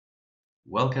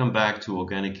Welcome back to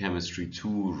Organic Chemistry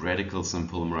 2, Radicals and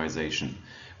Polymerization.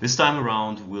 This time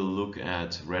around we'll look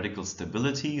at radical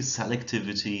stability,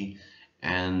 selectivity,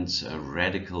 and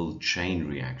radical chain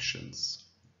reactions.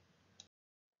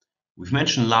 We've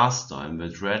mentioned last time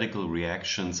that radical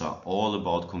reactions are all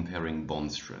about comparing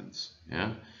bond strengths.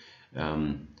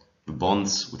 The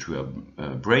bonds which we are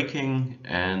breaking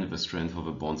and the strength of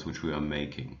the bonds which we are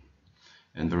making.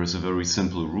 And there is a very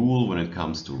simple rule when it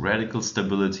comes to radical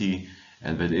stability,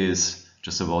 and that is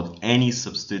just about any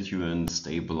substituent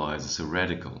stabilizes a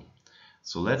radical.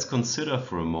 So let's consider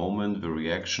for a moment the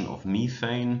reaction of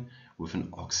methane with an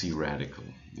oxy radical.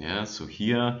 So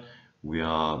here we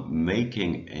are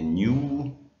making a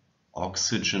new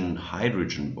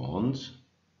oxygen-hydrogen bond,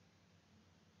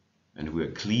 and we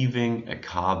are cleaving a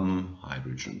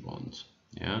carbon-hydrogen bond.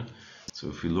 So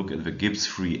if we look at the Gibbs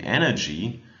free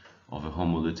energy of a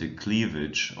homolytic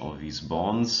cleavage of these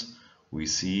bonds, we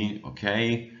see,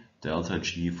 okay, delta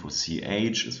G for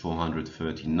CH is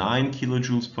 439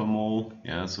 kilojoules per mole.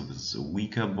 So this is a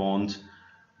weaker bond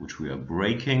which we are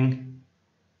breaking.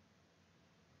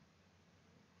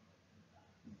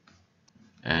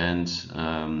 And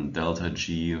delta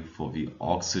G for the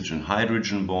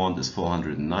oxygen-hydrogen bond is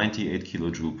 498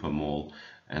 kilojoule per mole,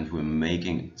 and we're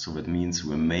making, so that means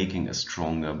we're making a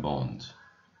stronger bond.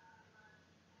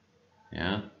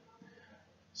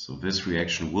 So this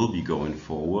reaction will be going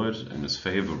forward and is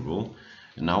favorable.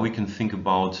 And now we can think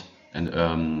about,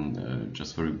 and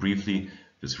just very briefly,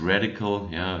 this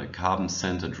radical, a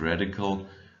carbon-centered radical,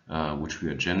 which we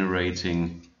are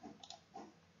generating,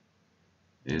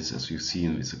 is, as you see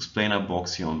in this explainer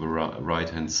box here on the right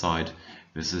hand side,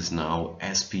 this is now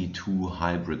sp2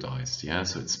 hybridized.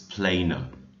 So it's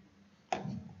planar.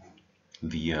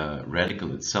 The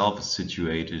radical itself is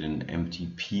situated in an empty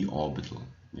p orbital.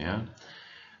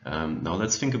 Now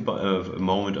let's think about a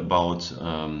moment about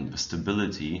the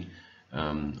stability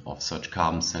of such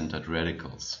carbon-centered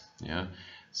radicals.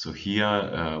 So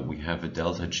here we have a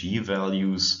delta G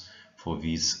values for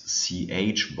these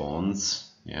CH bonds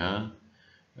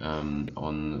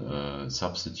on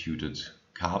substituted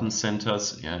carbon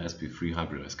centers, sp3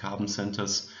 hybridized carbon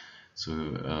centers.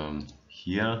 So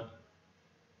here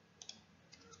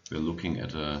we're looking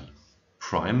at a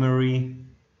primary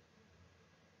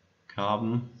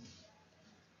carbon.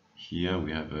 Here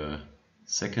we have a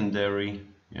secondary,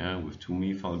 with two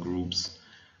methyl groups,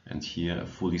 and here a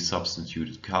fully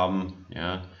substituted carbon.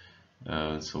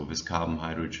 So this carbon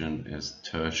hydrogen is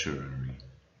tertiary.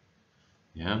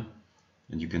 And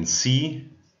you can see,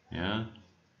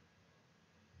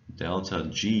 delta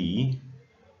G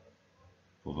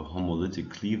for the homolytic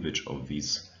cleavage of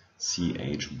these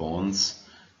CH bonds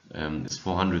is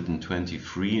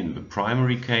 423 in the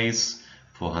primary case,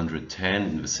 410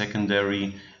 in the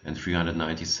secondary, and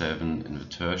 397 in the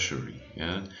tertiary.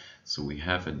 So we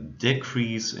have a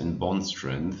decrease in bond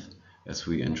strength as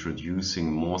we're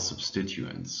introducing more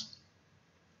substituents.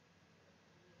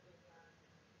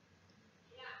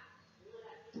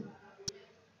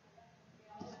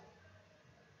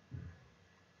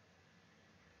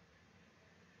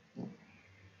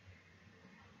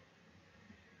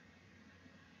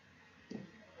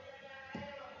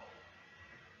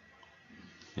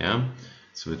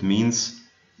 So it means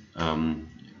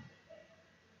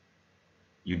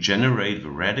you generate the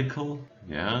radical,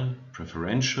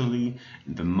 preferentially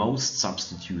in the most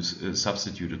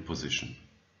substituted position.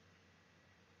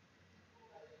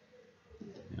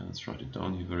 Let's write it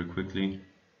down here very quickly.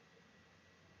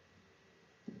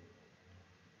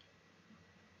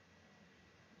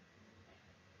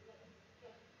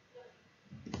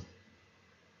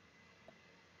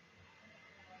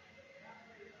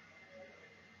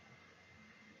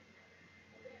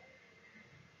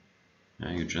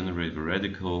 You generate the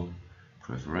radical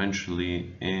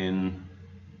preferentially in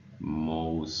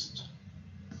most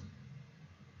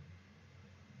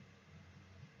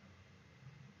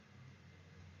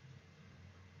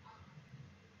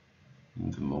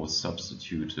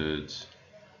substituted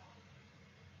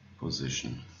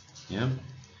position.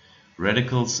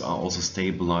 Radicals are also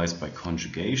stabilized by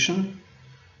conjugation.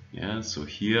 So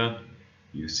here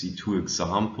you see two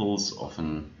examples of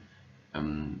an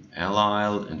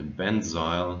allyl and a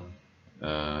benzyl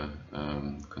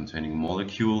containing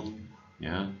molecule.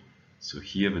 So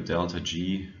here the delta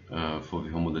G for the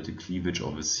homolytic cleavage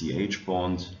of a CH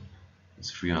bond is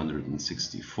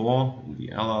 364 in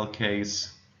the allyl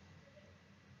case,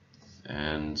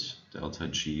 and delta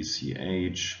G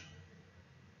CH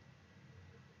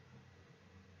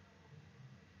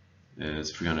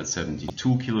is 372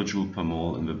 kilojoule per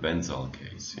mole in the benzyl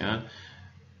case.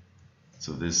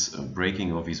 So this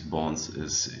breaking of these bonds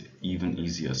is even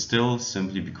easier still,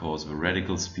 simply because the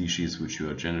radical species which you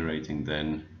are generating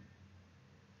then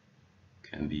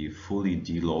can be fully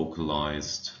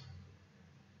delocalized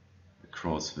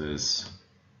across this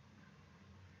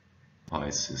pi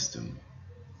system.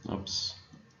 Oops,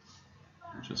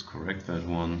 just correct that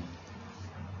one.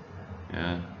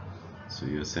 Yeah, so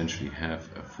you essentially have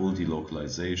a full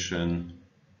delocalization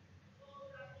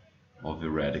of the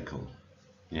radical.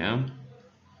 Yeah.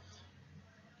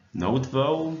 Note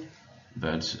though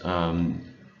that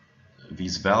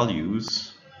these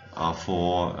values are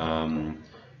for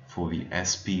the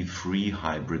sp3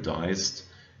 hybridized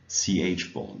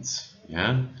CH bonds.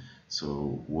 Yeah.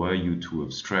 So were you to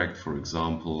abstract, for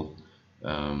example,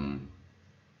 a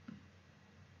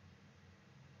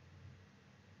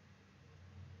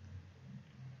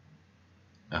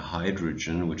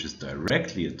hydrogen which is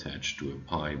directly attached to a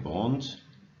pi bond,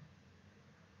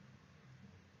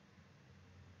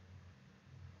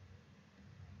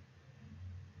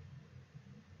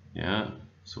 yeah,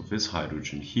 so this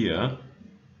hydrogen here,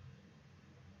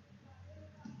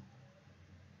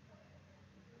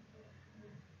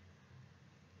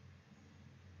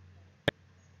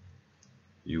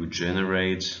 you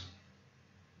generate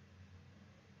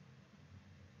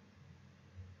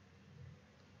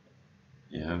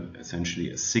essentially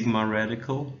a sigma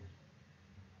radical.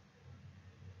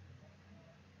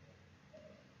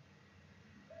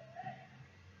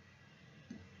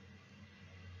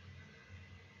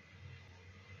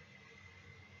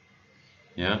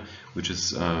 Yeah, which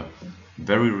is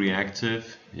very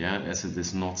reactive, yeah, as it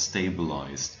is not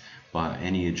stabilized by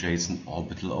any adjacent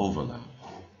orbital overlap.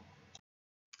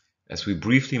 As we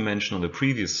briefly mentioned on the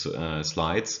previous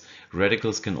slides,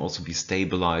 radicals can also be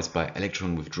stabilized by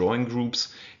electron withdrawing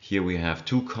groups. Here we have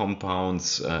two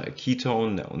compounds, a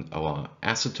ketone, our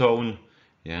acetone,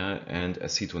 yeah, and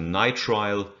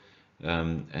acetonitrile,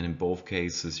 and in both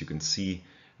cases you can see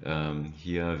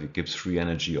here the Gibbs free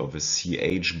energy of a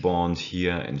CH bond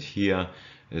here and here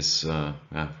is well,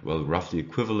 roughly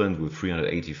equivalent with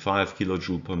 385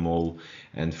 kilojoule per mole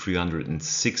and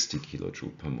 360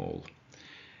 kilojoule per mole.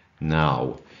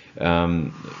 Now,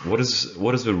 what is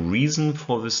the reason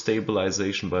for this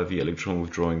stabilization by the electron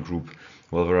withdrawing group?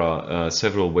 Well, there are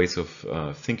several ways of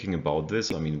thinking about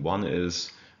this. I mean, one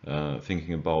is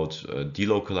thinking about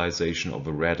delocalization of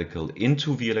a radical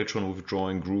into the electron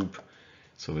withdrawing group.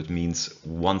 So it means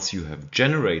once you have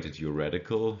generated your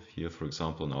radical, here for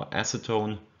example now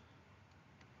acetone,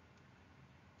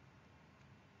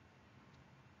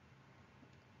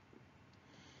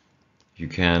 you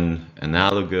can,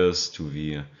 analogous to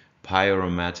the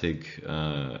pi-aromatic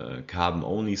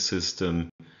carbon-only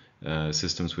systems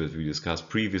which we discussed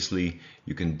previously,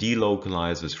 you can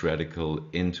delocalize this radical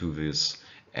into this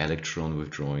electron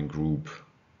withdrawing group.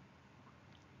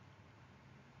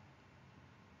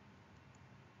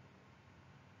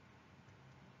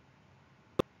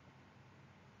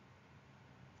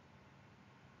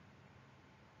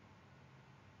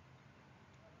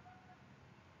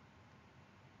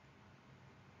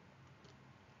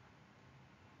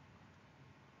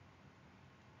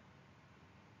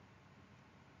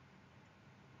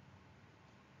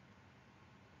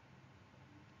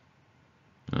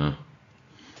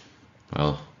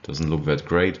 Well, doesn't look that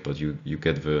great, but you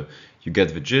get the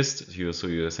gist here. So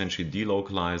you essentially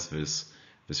delocalize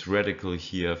this radical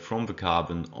here from the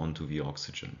carbon onto the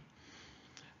oxygen.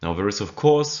 Now there is of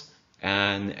course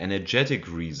an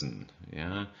energetic reason,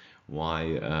 yeah,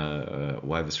 why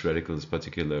this radical is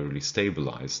particularly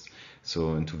stabilized.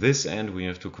 So, and to this end we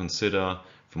have to consider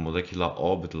the molecular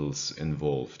orbitals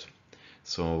involved.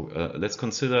 So let's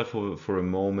consider for a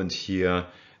moment here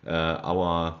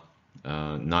our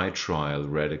nitrile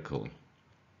radical.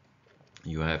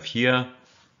 You have here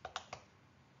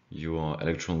your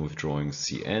electron withdrawing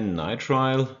CN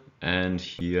nitrile, and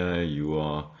here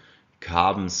your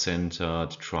carbon-centered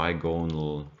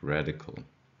trigonal radical.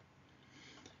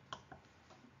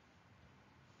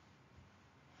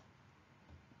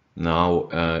 Now,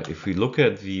 if we look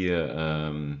at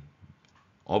the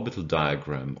orbital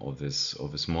diagram of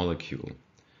this molecule,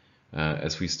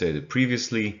 as we stated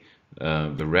previously,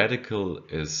 the radical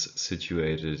is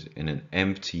situated in an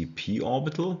empty p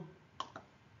orbital.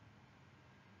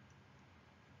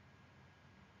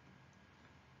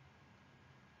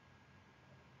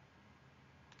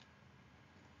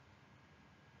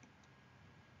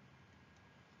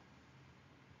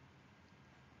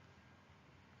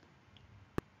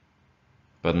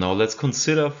 But now let's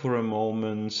consider for a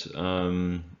moment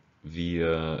the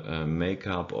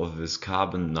makeup of this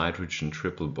carbon-nitrogen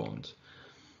triple bond.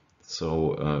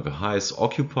 So the highest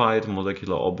occupied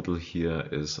molecular orbital here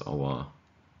is our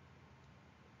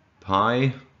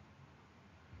pi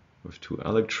with 2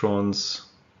 electrons.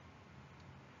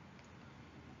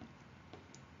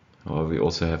 However, we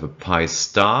also have a pi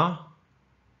star.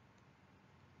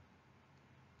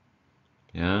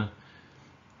 Yeah.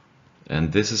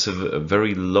 And this is a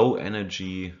very low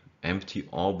energy empty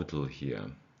orbital here.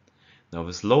 Now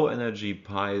this low energy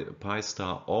pi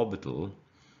star orbital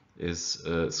is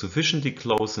sufficiently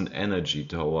close in energy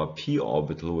to our p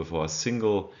orbital with our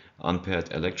single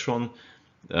unpaired electron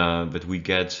that we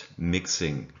get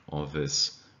mixing of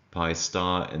this pi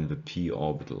star and the p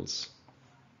orbitals.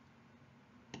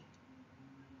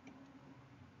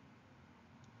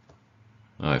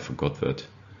 I forgot that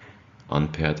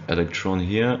unpaired electron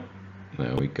here.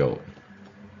 There we go.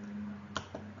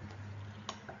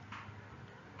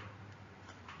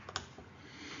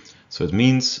 So it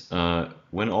means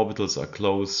when orbitals are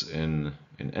close in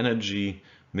energy,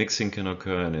 mixing can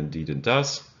occur, and indeed it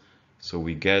does. So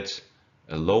we get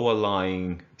a lower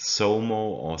lying SOMO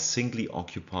or singly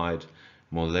occupied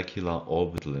molecular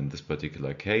orbital in this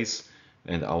particular case,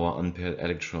 and our unpaired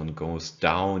electron goes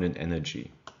down in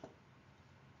energy.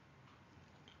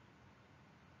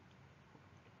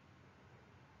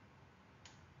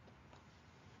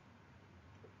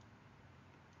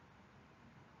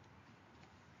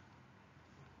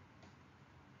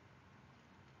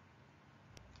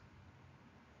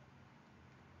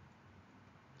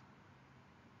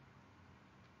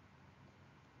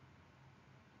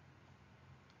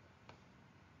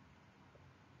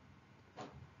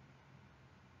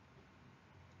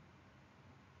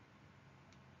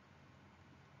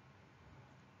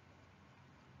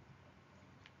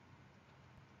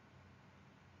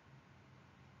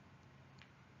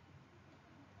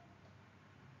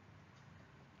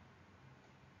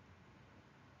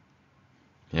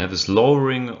 Yeah, this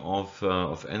lowering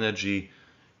of energy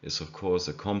is of course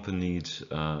accompanied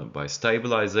by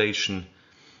stabilization,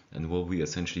 and what we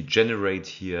essentially generate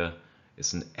here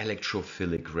is an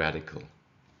electrophilic radical.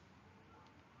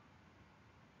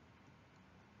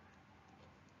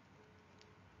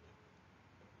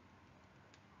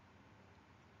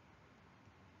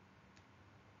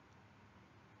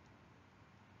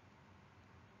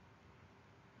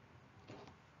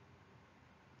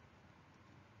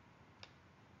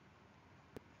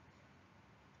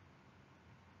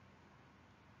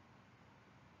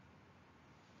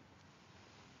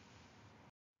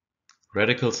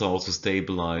 Radicals are also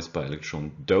stabilized by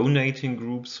electron donating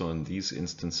groups. So in these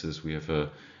instances we have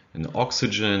an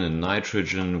oxygen and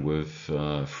nitrogen with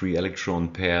 3 electron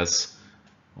pairs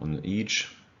on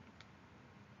each.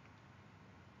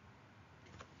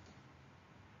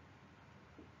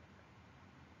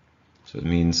 So it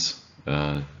means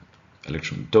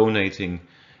electron donating.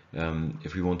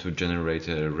 If we want to generate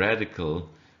a radical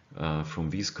from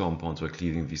these compounds by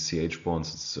cleaving these CH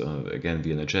bonds, it's, again,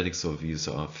 the energetics of these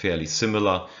are fairly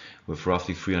similar, with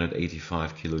roughly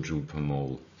 385 kilojoule per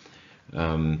mole.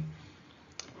 We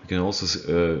can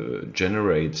also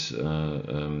generate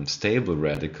stable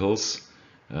radicals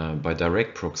by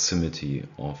direct proximity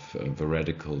of the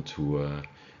radical to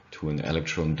an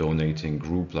electron donating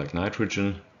group like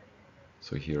nitrogen.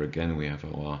 So here again we have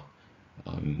our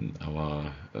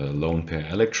lone pair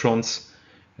electrons,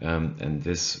 and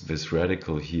this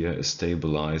radical here is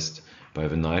stabilized by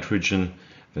the nitrogen.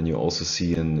 Then you also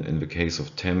see in the case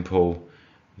of tempo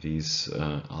these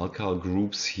alkyl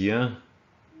groups here,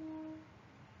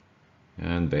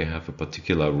 and they have a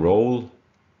particular role.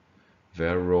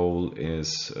 Their role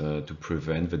is to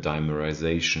prevent the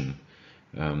dimerization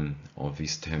of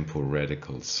these tempo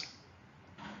radicals.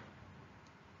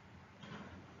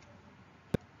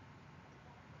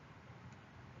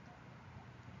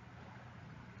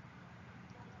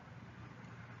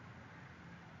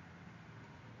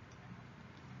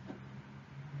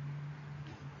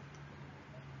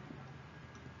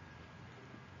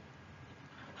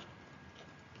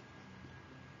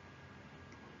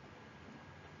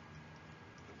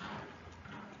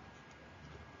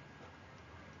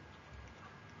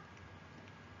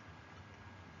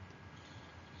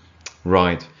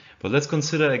 Right, but let's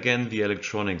consider again the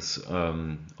electronics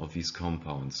of these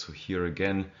compounds. So here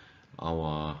again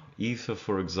our ether,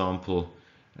 for example,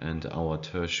 and our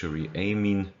tertiary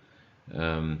amine.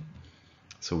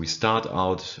 So we start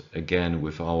out again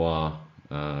with our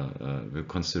the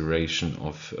consideration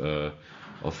of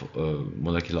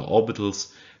molecular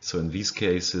orbitals. So in these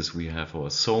cases we have our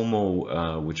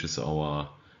SOMO, which is our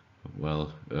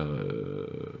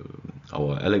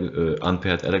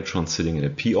unpaired electron sitting in a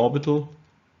p orbital.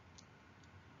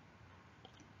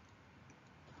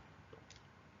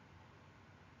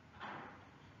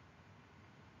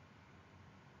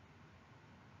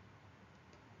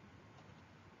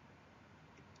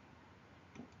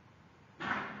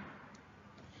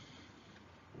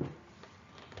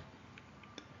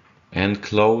 And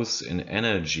close in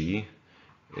energy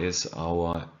is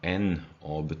our n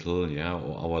orbital, yeah,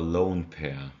 or our lone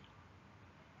pair.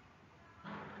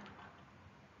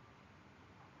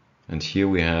 And here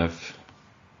we have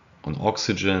on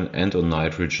oxygen and on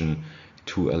nitrogen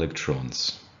 2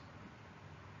 electrons.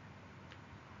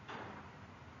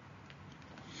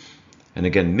 And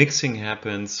again, mixing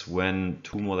happens when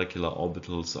 2 molecular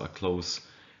orbitals are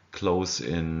close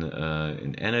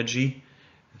in energy.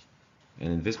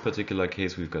 And in this particular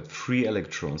case, we've got 3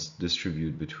 electrons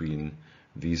distributed between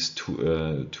these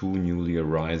two newly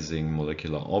arising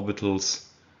molecular orbitals.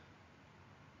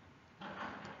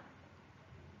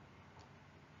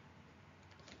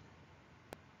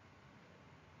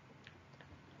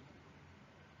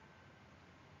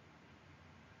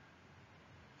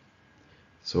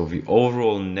 So the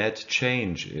overall net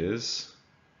change is,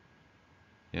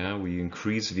 yeah, we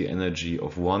increase the energy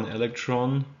of 1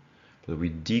 electron, but we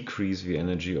decrease the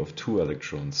energy of 2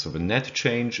 electrons. So the net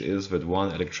change is that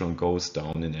 1 electron goes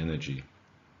down in energy.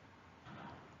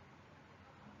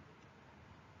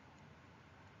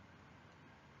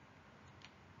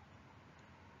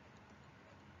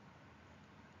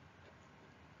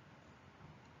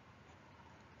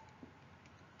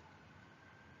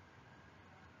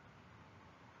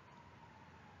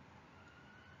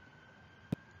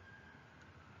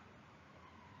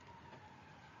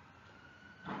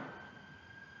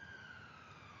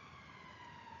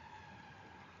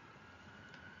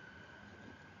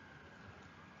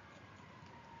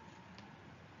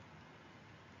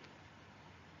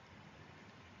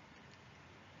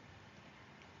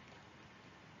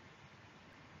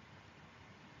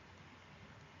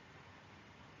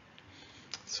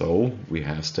 So we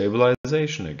have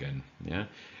stabilization again. Yeah?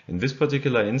 In this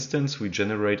particular instance, we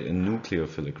generate a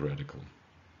nucleophilic radical.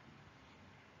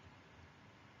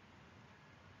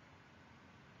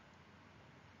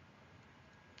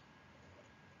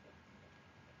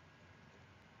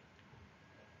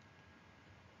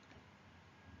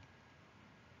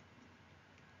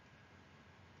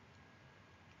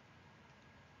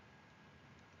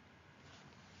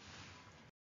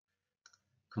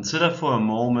 Consider for a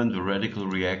moment the radical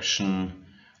reaction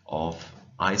of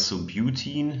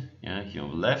isobutene, yeah, here on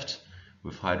the left,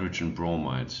 with hydrogen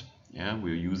bromide. Yeah,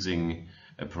 we're using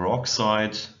a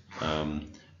peroxide,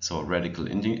 so a radical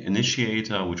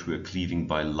initiator, which we're cleaving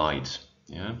by light.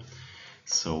 Yeah,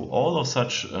 so all of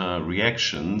such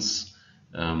reactions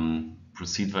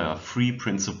proceed via 3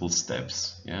 principal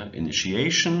steps. Yeah,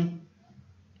 initiation,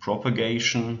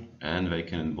 propagation, and they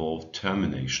can involve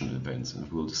termination events,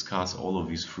 and we'll discuss all of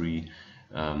these 3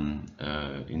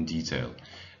 in detail.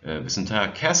 This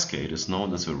entire cascade is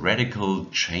known as a radical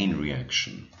chain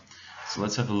reaction. So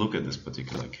let's have a look at this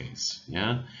particular case.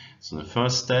 Yeah. So the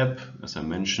first step, as I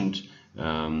mentioned,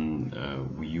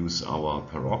 we use our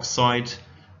peroxide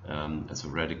as a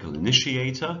radical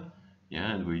initiator.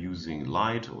 Yeah, and we're using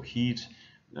light or heat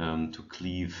to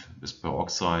cleave this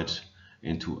peroxide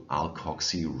into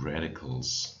alkoxy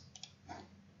radicals.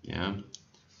 Yeah,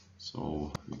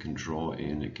 so we can draw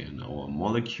in again our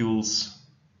molecules,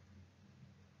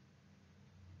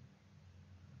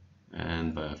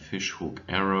 and by fishhook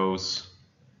arrows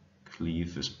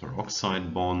cleave this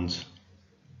peroxide bond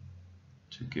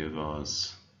to give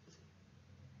us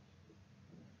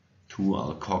 2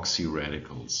 alkoxy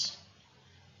radicals,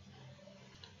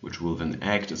 which will then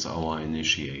act as our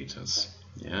initiators.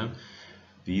 Yeah.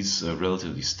 These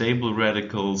relatively stable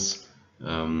radicals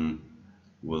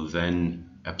will then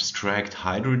abstract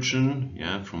hydrogen,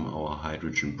 yeah, from our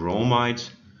hydrogen bromide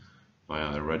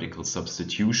via a radical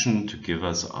substitution to give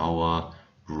us our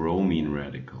bromine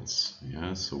radicals.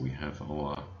 Yeah, so we have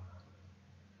our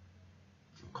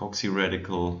alkoxy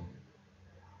radical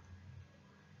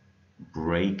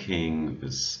breaking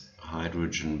this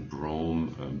hydrogen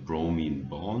bromine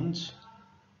bond.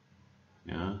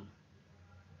 Yeah.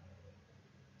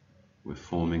 We're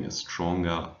forming a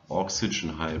stronger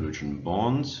oxygen-hydrogen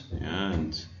bond, yeah,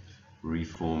 and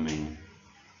reforming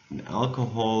an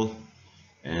alcohol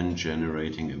and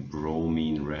generating a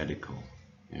bromine radical.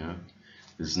 Yeah.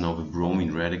 This is now the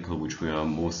bromine radical which we are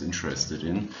most interested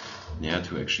in, yeah,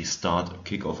 to actually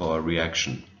kick off our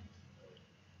reaction.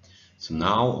 So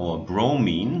now our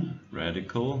bromine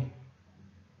radical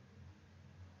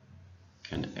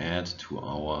can add to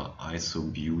our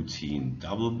isobutene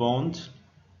double bond.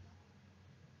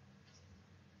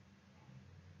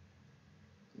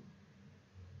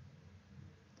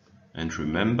 And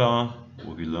remember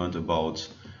what we learned about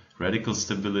radical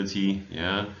stability.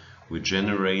 Yeah, we're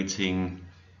generating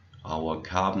our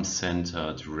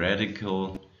carbon-centered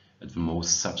radical at the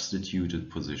most substituted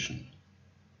position.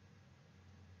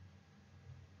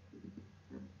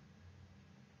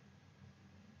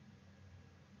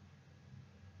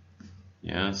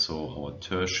 Yeah, so our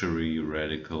tertiary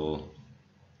radical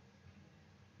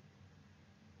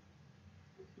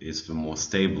is the more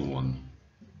stable one.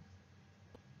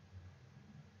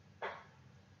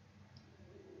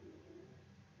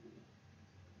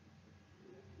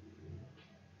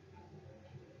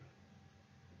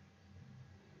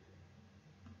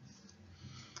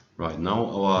 Right,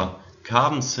 now our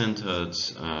carbon-centered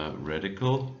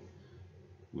radical,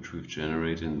 which we've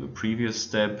generated in the previous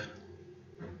step,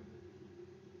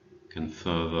 can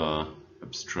further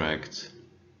abstract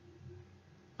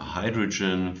a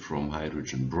hydrogen from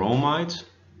hydrogen bromide.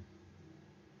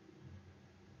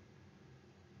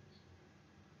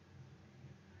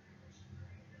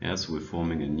 Yeah, so we're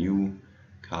forming a new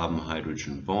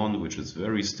carbon-hydrogen bond, which is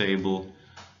very stable,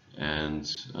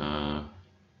 and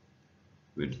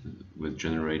we're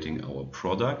generating our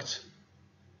product.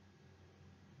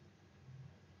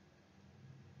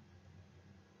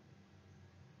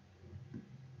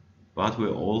 But we're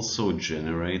also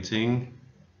generating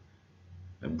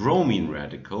a bromine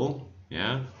radical,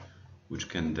 yeah, which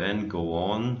can then go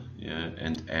on, yeah,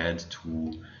 and add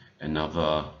to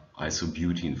another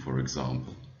isobutene, for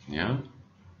example. Yeah.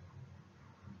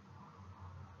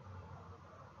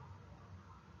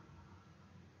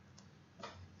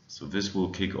 So this will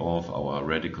kick off our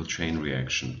radical chain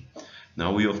reaction.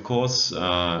 Now we of course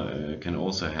can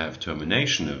also have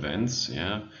termination events.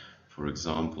 Yeah. For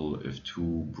example, if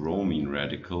two bromine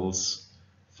radicals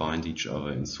find each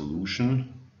other in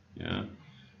solution, yeah,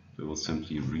 we will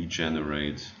simply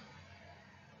regenerate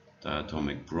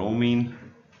diatomic bromine,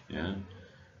 yeah,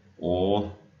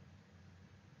 or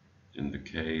in the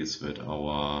case that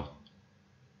our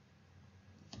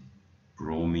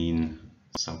bromine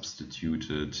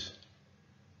substituted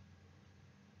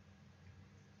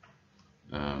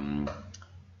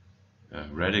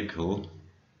radical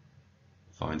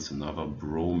finds another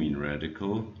bromine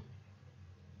radical,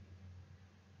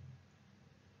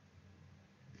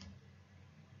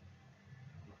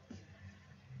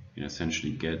 you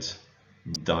essentially get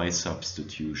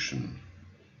disubstitution.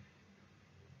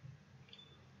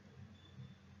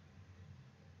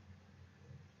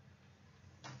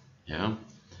 Yeah.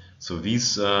 So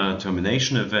these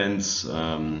termination events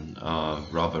are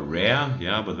rather rare,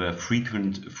 yeah, but they're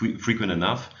frequent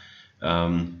enough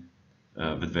that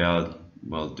they are,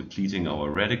 well, depleting our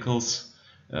radicals.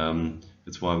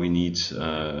 That's why we need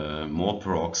more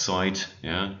peroxide,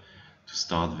 yeah, to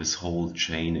start this whole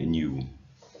chain anew.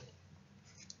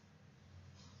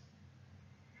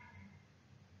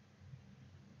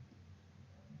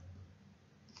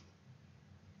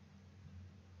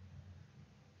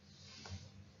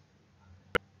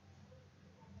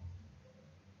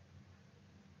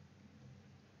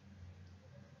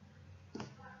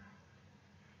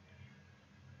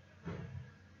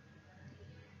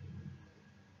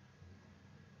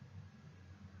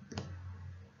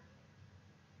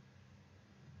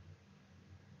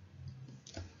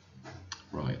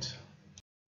 Right.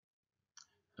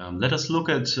 Let us look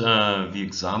at the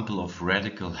example of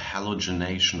radical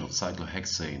halogenation of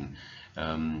cyclohexane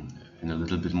in a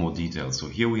little bit more detail. So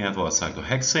here we have our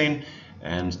cyclohexane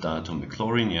and diatomic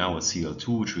chlorine, yeah, our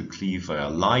Cl2, which we cleave via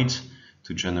light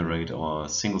to generate our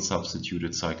single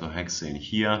substituted cyclohexane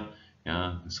here,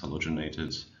 yeah, this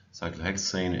halogenated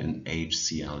cyclohexane and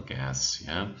HCl gas,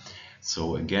 yeah.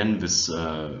 So again,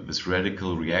 this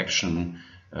radical reaction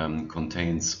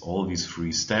contains all these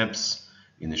three steps: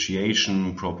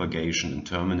 initiation, propagation, and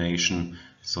termination.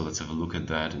 So let's have a look at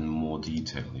that in more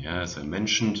detail. Yeah, as I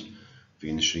mentioned, the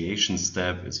initiation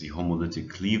step is the homolytic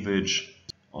cleavage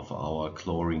of our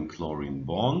chlorine-chlorine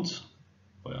bond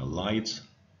via light.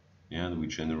 Yeah, and we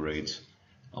generate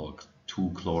our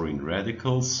two chlorine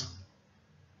radicals.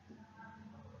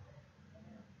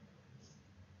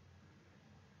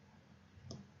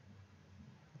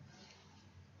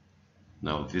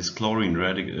 Now these chlorine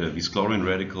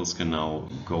radicals can now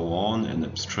go on and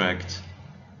abstract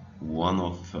one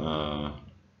of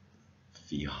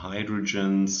the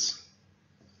hydrogens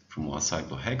from our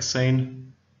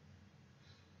cyclohexane.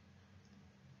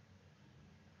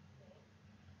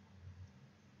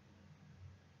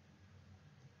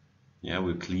 Yeah,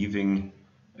 we're cleaving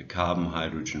a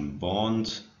carbon-hydrogen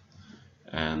bond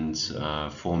and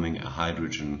forming a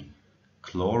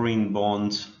hydrogen-chlorine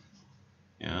bond.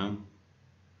 Yeah.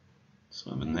 So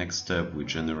in the next step, we're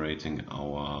generating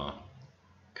our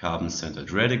carbon-centered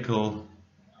radical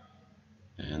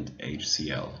and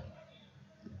HCl.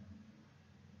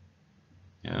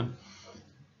 Yeah.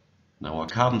 Now our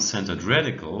carbon-centered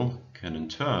radical can in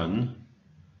turn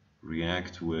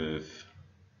react with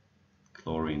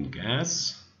chlorine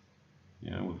gas,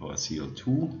 yeah, with our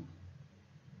Cl2.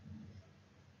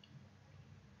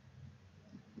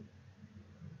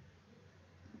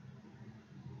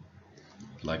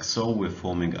 like so. We're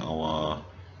forming our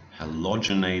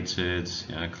halogenated,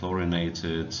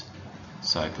 chlorinated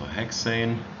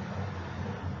cyclohexane,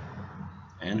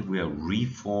 and we are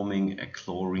reforming a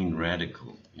chlorine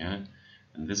radical.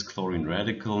 And this chlorine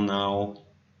radical now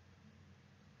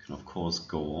can of course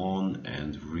go on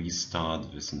and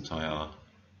restart this entire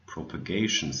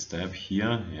propagation step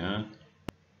here,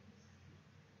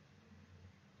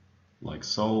 like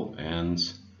so, and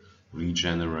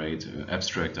regenerate,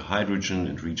 abstract a hydrogen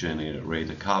and regenerate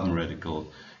a carbon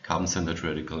radical, carbon-centered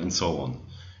radical, and so on.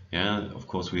 Of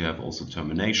course we have also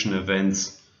termination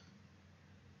events.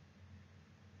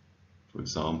 For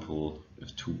example,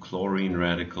 if two chlorine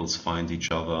radicals find each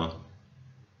other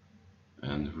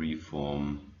and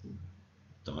reform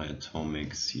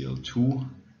diatomic Cl2,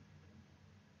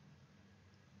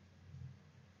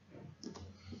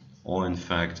 or in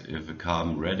fact if a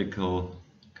carbon radical,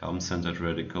 carbon-centered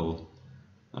radical,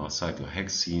 our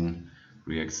cyclohexene,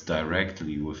 reacts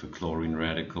directly with a chlorine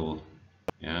radical,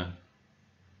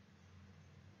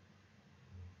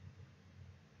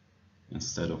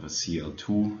 instead of a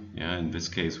Cl2, in this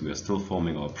case we are still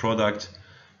forming our product,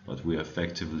 but we are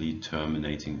effectively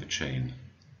terminating the chain.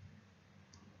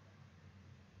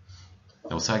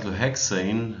 Now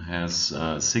cyclohexane has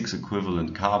 6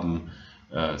 equivalent carbon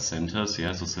centers, so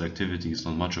selectivity is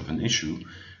not much of an issue,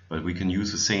 but we can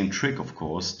use the same trick, of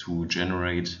course, to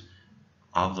generate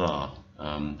other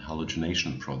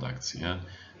halogenation products.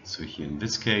 So here in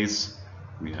this case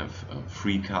we have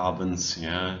 3 carbons,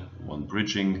 one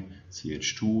bridging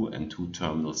CH2 and 2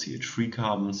 terminal CH3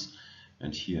 carbons,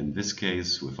 and here in this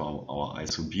case with our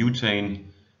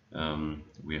isobutane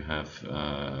we have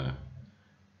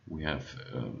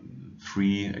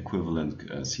 3 equivalent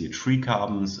CH3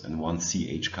 carbons and 1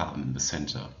 CH carbon in the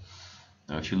center.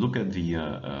 Now if you look at the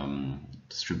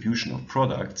distribution of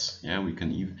products, we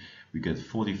get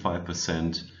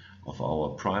 45% of our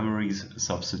primary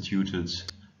substituted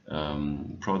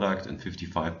product and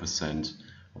 55%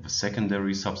 of a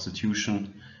secondary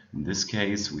substitution. In this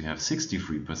case we have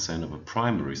 63% of a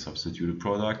primary substituted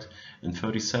product and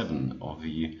 37%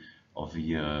 of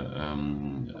the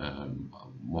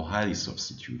more highly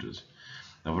substituted.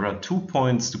 Now there are 2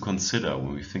 points to consider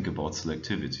when we think about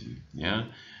selectivity.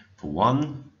 For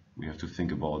one, we have to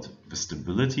think about the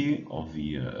stability of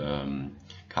the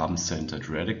carbon-centered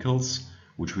radicals,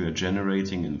 which we are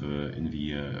generating in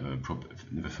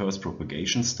the first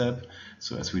propagation step.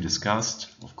 So as we discussed,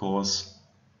 of course,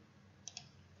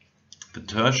 the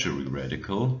tertiary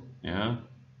radical,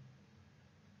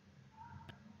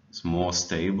 is more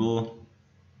stable,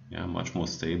 much more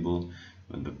stable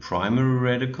than the primary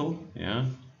radical,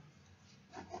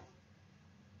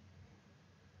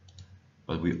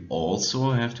 But we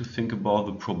also have to think about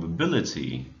the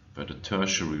probability that a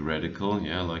tertiary radical,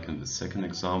 like in the second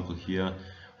example here,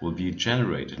 will be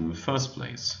generated in the first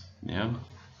place.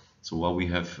 So while we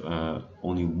have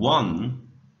only one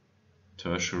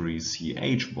tertiary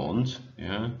CH bond,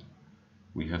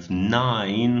 we have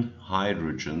 9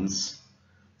 hydrogens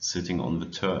sitting on the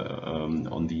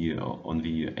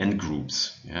end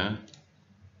groups.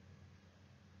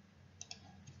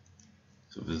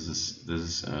 So this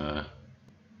is a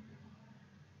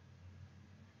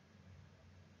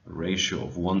ratio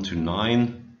of 1 to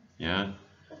 9.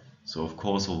 So of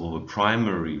course, although the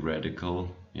primary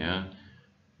radical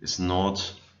is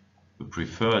not the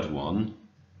preferred one,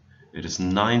 it is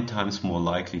 9 times more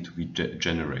likely to be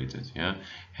generated.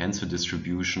 Hence the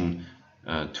distribution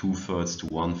 2/3 to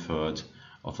 1/3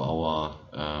 of our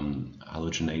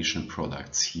halogenation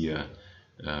products here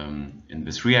in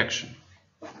this reaction.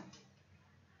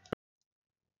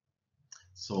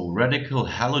 So radical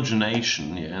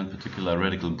halogenation, in particular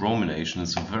radical bromination,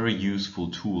 is a very useful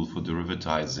tool for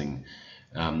derivatizing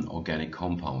organic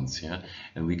compounds.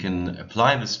 And we can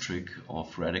apply this trick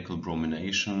of radical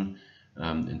bromination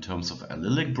in terms of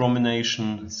allylic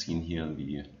bromination, seen here in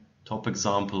the top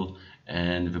example,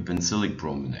 and the benzylic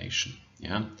bromination.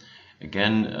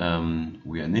 Again,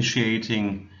 we are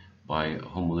initiating by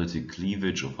homolytic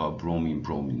cleavage of our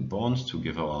bromine-bromine bond to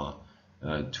give our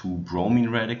 2 bromine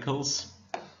radicals.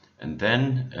 And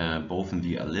then, both in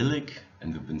the allylic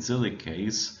and the benzylic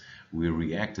case, we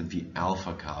react at the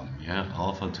alpha carbon,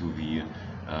 alpha to the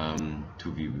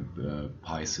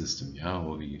pi system,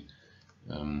 or the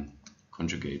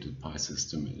conjugated pi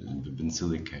system in the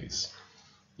benzylic case.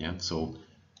 So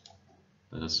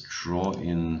let us draw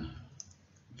in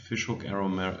fishhook arrow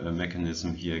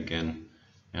mechanism here again.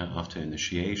 After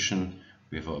initiation,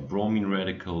 we have our bromine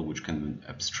radical, which can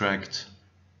abstract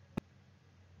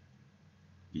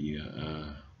the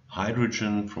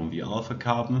hydrogen from the alpha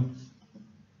carbon,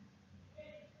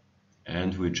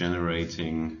 and we're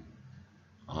generating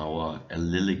our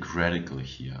allylic radical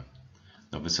here.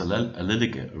 Now this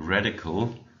allylic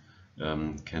radical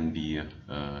can be,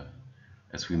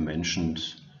 as we mentioned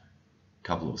a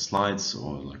couple of slides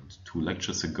or like 2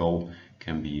 lectures ago,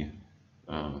 can be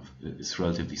is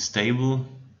relatively stable,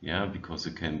 yeah, because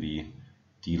it can be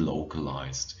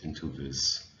delocalized into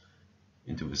this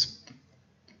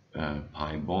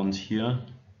pi bond here,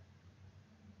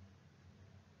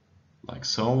 like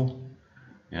so,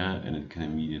 yeah, and it can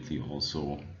immediately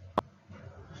also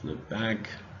flip back.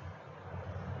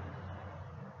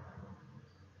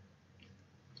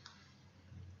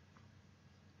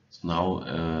 So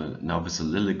now this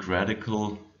allylic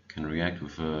radical can react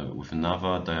with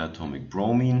another diatomic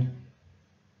bromine.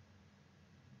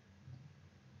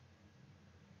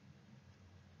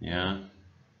 Yeah,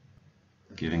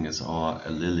 giving us our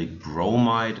allylic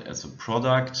bromide as a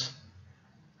product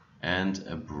and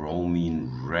a bromine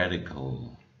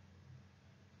radical,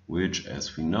 which,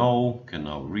 as we know, can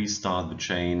now restart the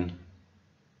chain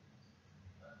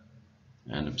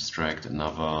and abstract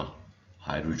another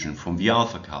hydrogen from the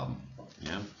alpha carbon.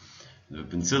 Yeah. In the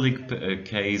benzylic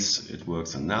case, it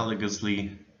works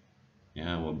analogously.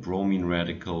 Yeah, our bromine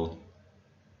radical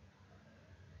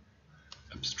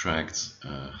abstracts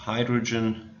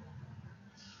hydrogen.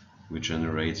 We're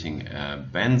generating a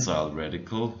benzyl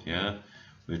radical, yeah,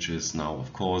 which is now,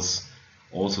 of course,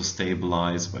 also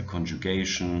stabilized by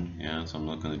conjugation. Yeah, so I'm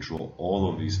not going to draw all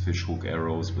of these fishhook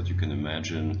arrows, but you can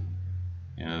imagine,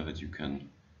 yeah, that you can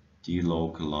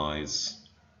delocalize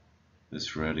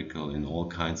this radical in all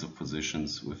kinds of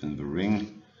positions within the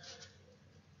ring.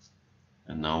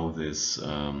 And now this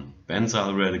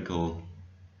benzyl radical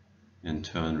in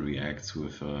turn reacts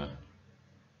with a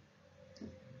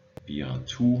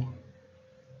Br2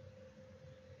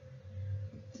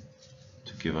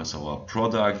 to give us our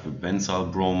product, the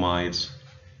benzyl bromide,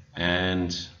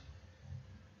 and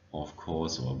of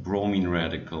course our bromine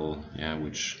radical, yeah,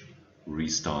 which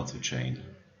restarts the chain.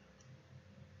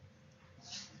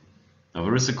 Now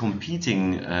there is a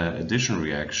competing addition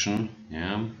reaction,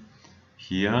 yeah,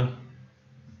 here,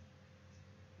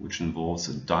 which involves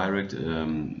a direct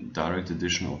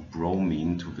addition of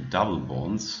bromine to the double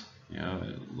bonds, yeah,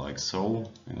 like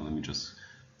so. Hang on, let me just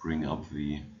bring up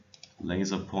the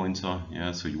laser pointer.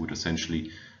 Yeah, so you would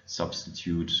essentially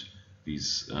substitute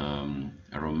these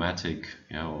aromatic,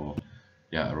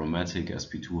 aromatic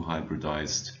sp2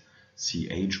 hybridized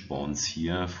CH bonds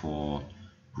here for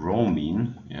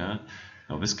bromine. Yeah,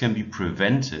 now this can be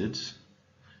prevented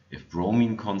if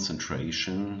bromine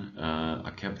concentration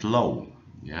are kept low.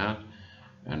 Yeah,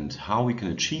 and how we can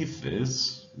achieve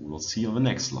this, we'll see on the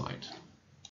next slide.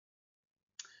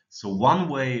 So one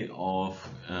way of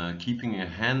keeping a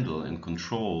handle and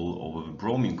control over the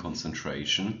bromine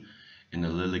concentration in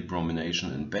allylic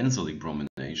bromination and benzylic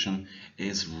bromination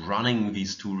is running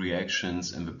these two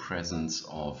reactions in the presence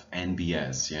of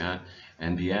NBS. Yeah,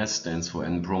 NBS stands for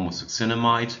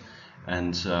N-bromosuccinimide,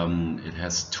 and it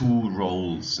has 2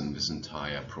 roles in this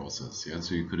entire process. Yeah,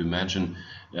 so you could imagine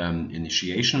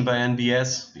initiation by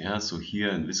NBS. Yeah, so here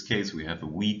in this case we have a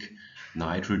weak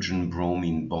nitrogen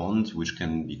bromine bond which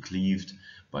can be cleaved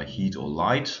by heat or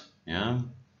light. Yeah,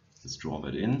 let's draw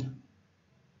that in.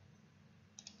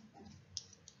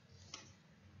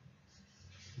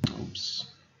 Oops.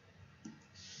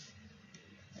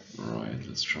 Right,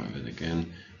 let's try that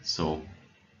again. So you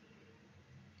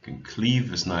can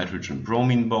cleave this nitrogen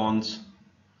bromine bond,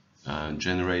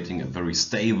 generating a very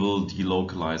stable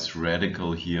delocalized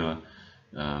radical here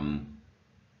on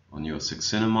your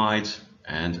succinimide,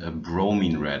 and a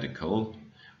bromine radical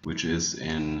which is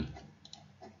in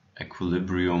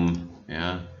equilibrium,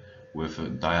 yeah, with a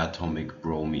diatomic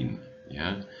bromine.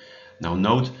 Yeah. Now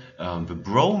note the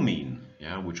bromine,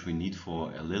 yeah, which we need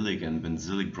for allylic and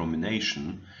benzylic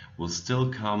bromination, will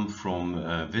still come from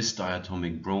this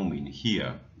diatomic bromine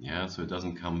here. Yeah, so it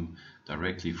doesn't come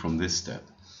directly from this step.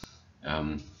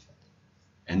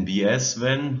 NBS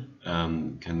then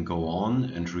can go on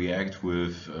and react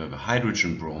with the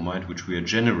hydrogen bromide, which we are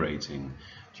generating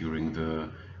during the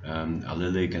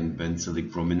allylic and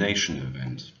benzylic bromination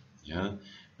event. Yeah.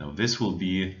 Now this will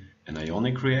be an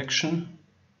ionic reaction.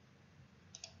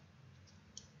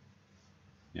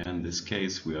 Yeah, in this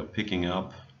case we are picking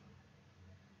up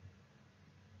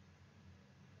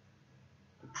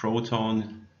a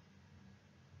proton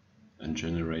and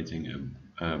generating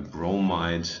a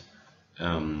bromide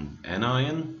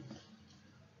anion.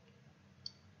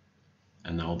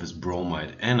 And now this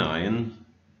bromide anion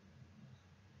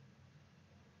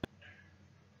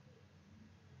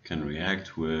can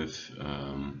react with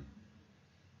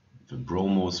the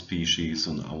bromo species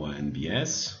on our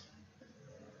NBS.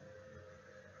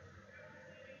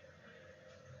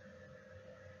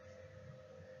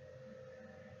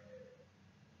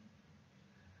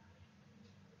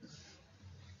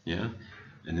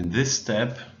 And in this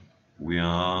step we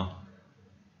are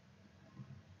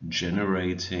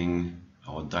generating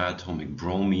our diatomic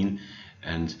bromine,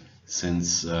 and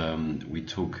since we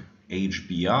took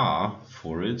HBr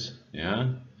for it,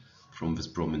 yeah, from this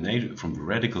bromination, from the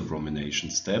radical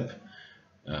bromination step,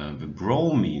 the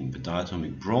bromine, the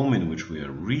diatomic bromine which we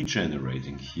are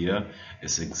regenerating here,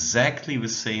 is exactly the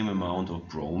same amount of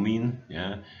bromine,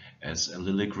 yeah, as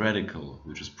allylic radical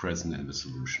which is present in the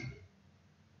solution.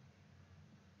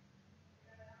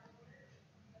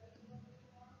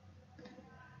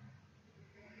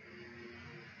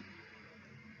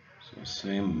 So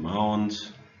same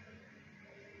amount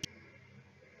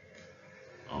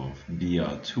of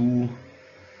Br2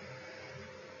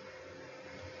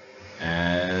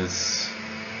 as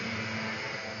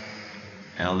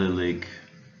allylic,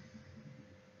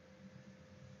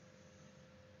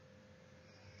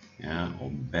 yeah, or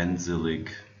benzylic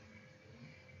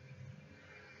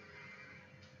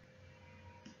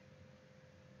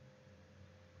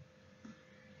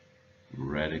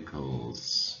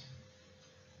radicals.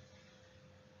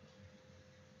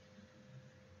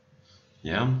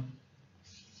 Yeah.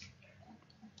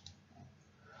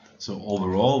 So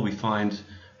overall, we find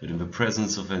that in the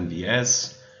presence of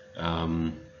NBS,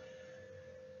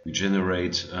 we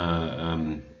generate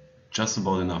just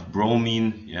about enough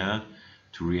bromine, yeah,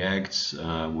 to react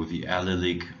with the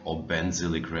allylic or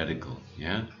benzylic radical,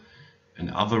 yeah,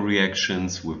 and other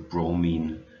reactions with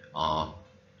bromine are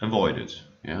avoided,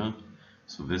 yeah.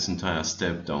 So this entire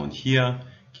step down here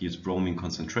keeps bromine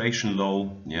concentration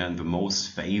low, yeah, and the most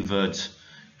favored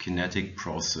kinetic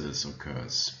process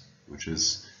occurs, which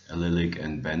is allylic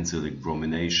and benzylic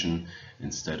bromination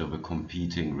instead of a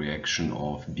competing reaction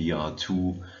of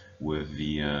Br2 with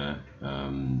the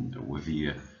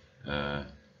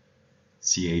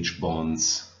CH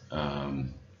bonds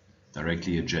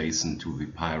directly adjacent to the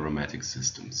pyromatic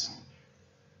systems.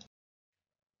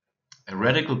 A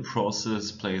radical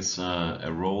process plays a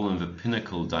role in the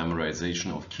pinnacle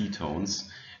dimerization of ketones,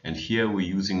 and here we're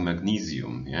using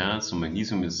magnesium. Yeah, so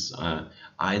magnesium is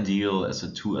ideal as a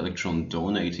 2-electron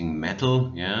donating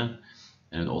metal. Yeah,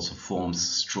 and it also forms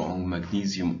strong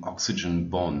magnesium-oxygen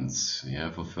bonds. Yeah,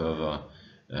 for further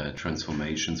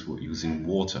transformations we're using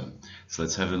water. So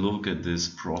let's have a look at this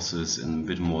process in a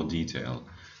bit more detail.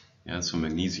 Yeah, so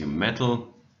magnesium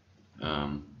metal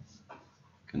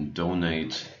can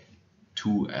donate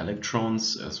 2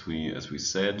 electrons, as we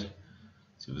said.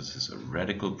 So this is a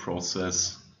radical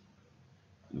process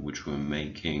in which we're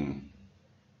making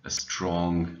a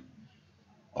strong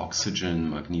oxygen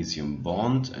magnesium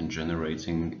bond and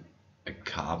generating a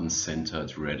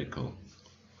carbon-centered radical.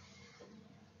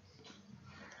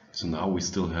 So now we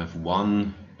still have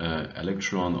 1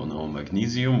 electron on our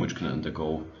magnesium, which can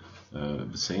undergo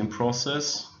the same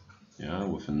process, yeah,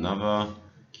 with another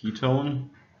ketone.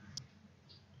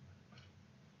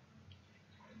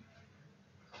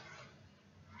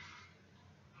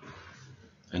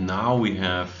 And now we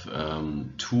have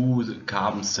 2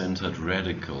 carbon-centered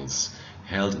radicals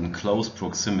held in close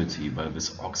proximity by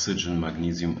this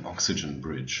oxygen-magnesium-oxygen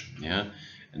bridge, yeah,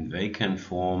 and they can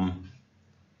form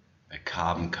a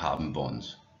carbon-carbon bond.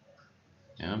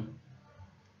 Yeah.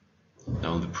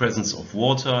 Now, in the presence of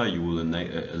water, you will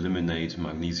eliminate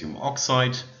magnesium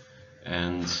oxide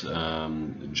and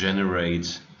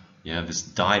generate, yeah, this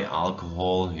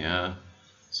dialcohol, yeah,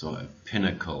 so a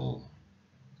pinnacle.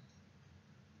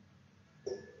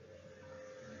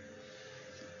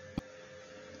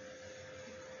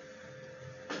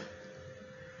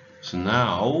 So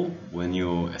now, when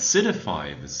you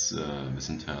acidify this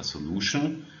entire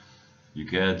solution, you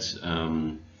get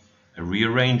a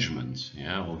rearrangement,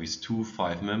 yeah, of these 2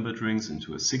 5-membered rings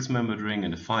into a 6-membered ring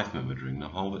and a 5-membered ring. Now,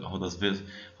 how does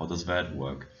that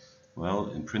work?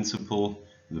 Well, in principle,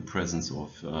 in the presence of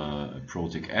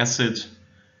protic acid,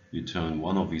 you turn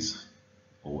one of these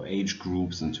OH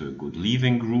groups into a good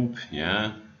leaving group,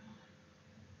 yeah.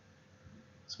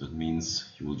 So it means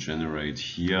you will generate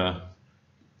here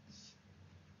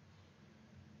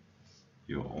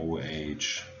your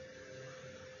OH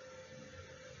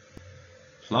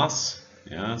plus,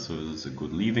 yeah, so this is a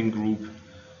good leaving group,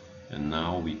 and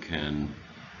now we can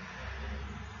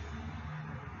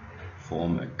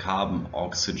form a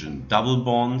carbon-oxygen double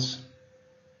bond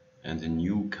and a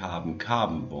new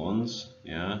carbon-carbon bond,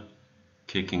 yeah,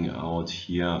 kicking out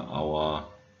here our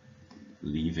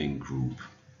leaving group,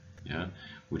 yeah,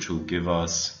 which will give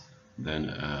us then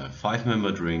a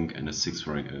 5-membered ring and a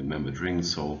 6-membered ring.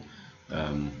 So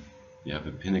yeah,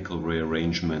 the pinnacle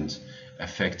rearrangement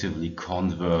effectively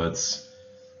converts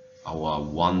our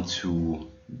 1,2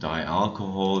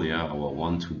 dialcohol, yeah, our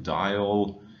 1,2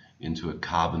 diol into a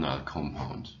carbonyl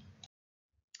compound.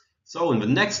 So in the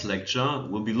next lecture,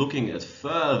 we'll be looking at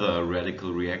further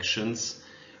radical reactions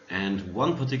and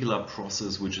one particular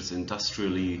process which is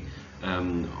industrially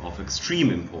of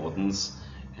extreme importance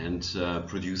and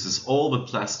produces all the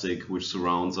plastic which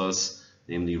surrounds us,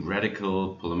 namely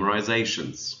radical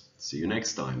polymerizations. See you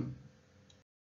next time.